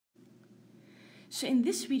So in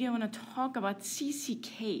this video, I want to talk about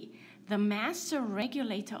CCK, the master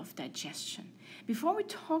regulator of digestion. Before we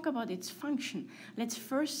talk about its function, let's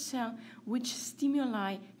first see which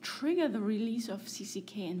stimuli trigger the release of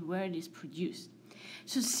CCK and where it is produced.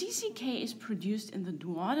 So CCK is produced in the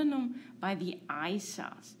duodenum by the eye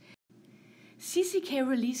cells. CCK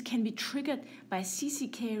release can be triggered by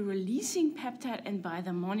CCK releasing peptide and by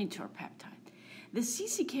the monitor peptide. The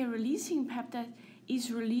CCK releasing peptide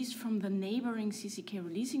is released from the neighboring CCK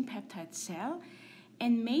releasing peptide cell,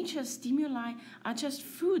 and major stimuli are just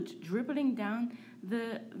food dribbling down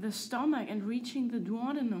the stomach and reaching the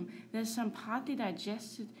duodenum. There's some partly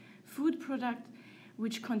digested food product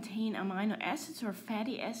which contain amino acids or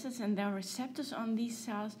fatty acids, and there are receptors on these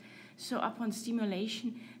cells. So upon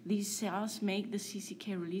stimulation, these cells make the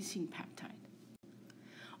CCK releasing peptide.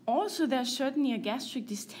 Also, there's certainly a gastric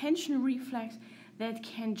distension reflex that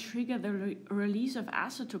can trigger the release of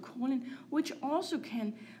acetylcholine, which also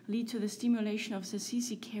can lead to the stimulation of the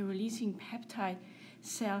CCK releasing peptide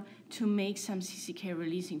cell to make some CCK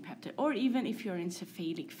releasing peptide, or even if you're in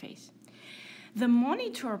cephalic phase. The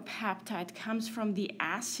monitor peptide comes from the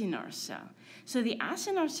acinar cell. So the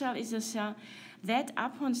acinar cell is a cell that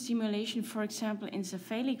upon stimulation, for example, in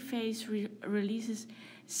cephalic phase, releases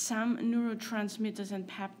some neurotransmitters and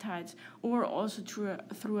peptides, or also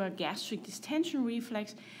through a gastric distension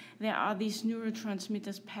reflex, there are these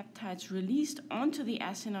neurotransmitters, peptides released onto the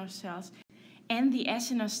acinar cells, and the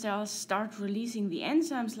acinar cells start releasing the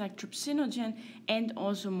enzymes like trypsinogen and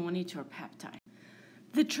also monitor peptide.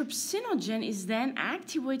 The trypsinogen is then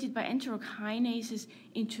activated by enterokinases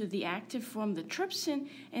into the active form, the trypsin,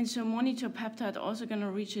 and so monitor peptide also going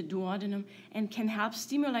to reach the duodenum and can help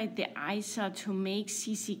stimulate the eye cell to make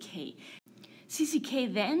CCK.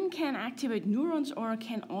 CCK then can activate neurons or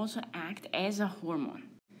can also act as a hormone.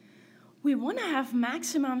 We want to have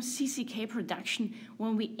maximum CCK production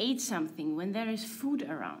when we ate something, when there is food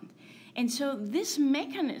around. And so this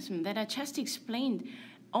mechanism that I just explained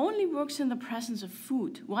only works in the presence of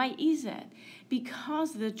food. Why is that?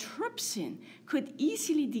 Because the trypsin could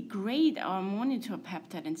easily degrade our monitor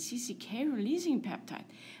peptide and CCK releasing peptide,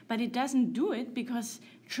 but it doesn't do it because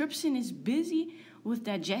trypsin is busy with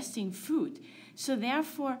digesting food. So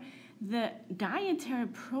therefore, the dietary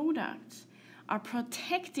products are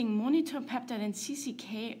protecting monitor peptide and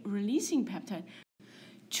CCK releasing peptide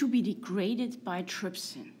to be degraded by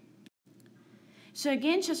trypsin. So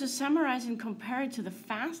again, just to summarize and compare it to the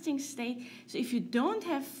fasting state, so if you don't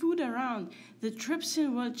have food around, the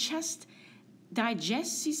trypsin will just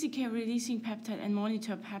digest CCK releasing peptide and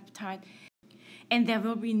monitor peptide, and there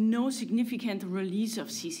will be no significant release of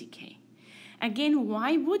CCK. Again,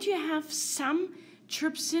 why would you have some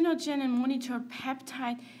trypsinogen and monitor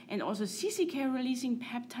peptide and also CCK releasing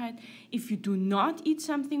peptide if you do not eat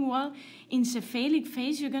something well? In cephalic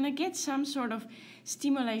phase, you're going to get some sort of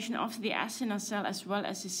stimulation of the acinar cell as well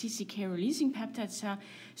as the CCK releasing peptide cell.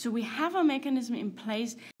 So we have a mechanism in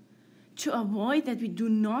place to avoid that we do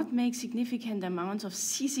not make significant amounts of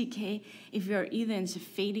CCK if we are either in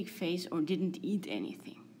cephalic phase or didn't eat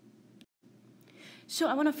anything. So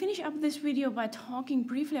I want to finish up this video by talking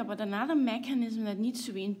briefly about another mechanism that needs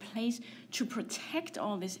to be in place to protect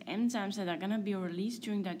all these enzymes that are going to be released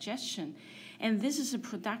during digestion. And this is the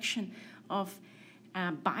production of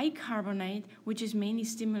bicarbonate, which is mainly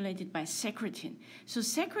stimulated by secretin. So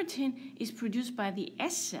secretin is produced by the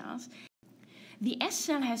S cells. The S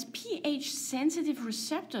cell has pH-sensitive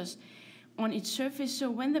receptors on its surface, so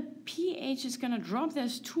when the pH is going to drop,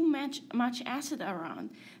 there's too much acid around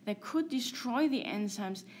that could destroy the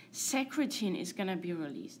enzymes. Secretin is going to be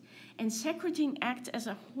released. And secretin acts as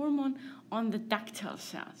a hormone on the ductal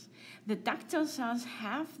cells. The ductal cells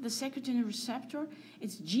have the secretin receptor.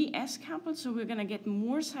 It's GS coupled, so we're going to get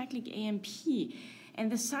more cyclic AMP. And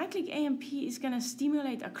the cyclic AMP is going to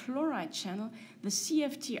stimulate a chloride channel, the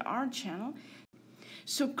CFTR channel.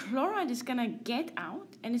 So chloride is going to get out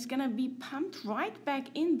and it's going to be pumped right back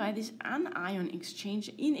in by this anion exchange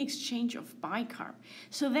in exchange of bicarb.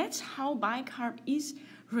 So that's how bicarb is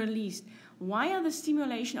released via the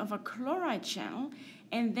stimulation of a chloride channel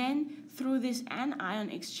and then through this anion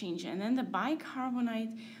exchange. And then the bicarbonate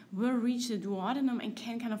will reach the duodenum and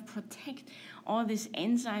can kind of protect all these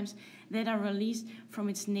enzymes that are released from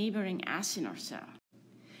its neighboring acinar cell.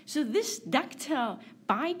 So this ductal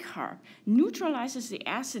bicarb neutralizes the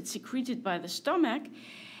acid secreted by the stomach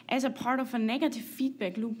as a part of a negative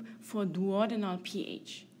feedback loop for duodenal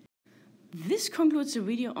pH. This concludes the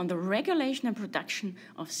video on the regulation and production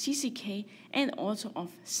of CCK and also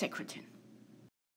of secretin.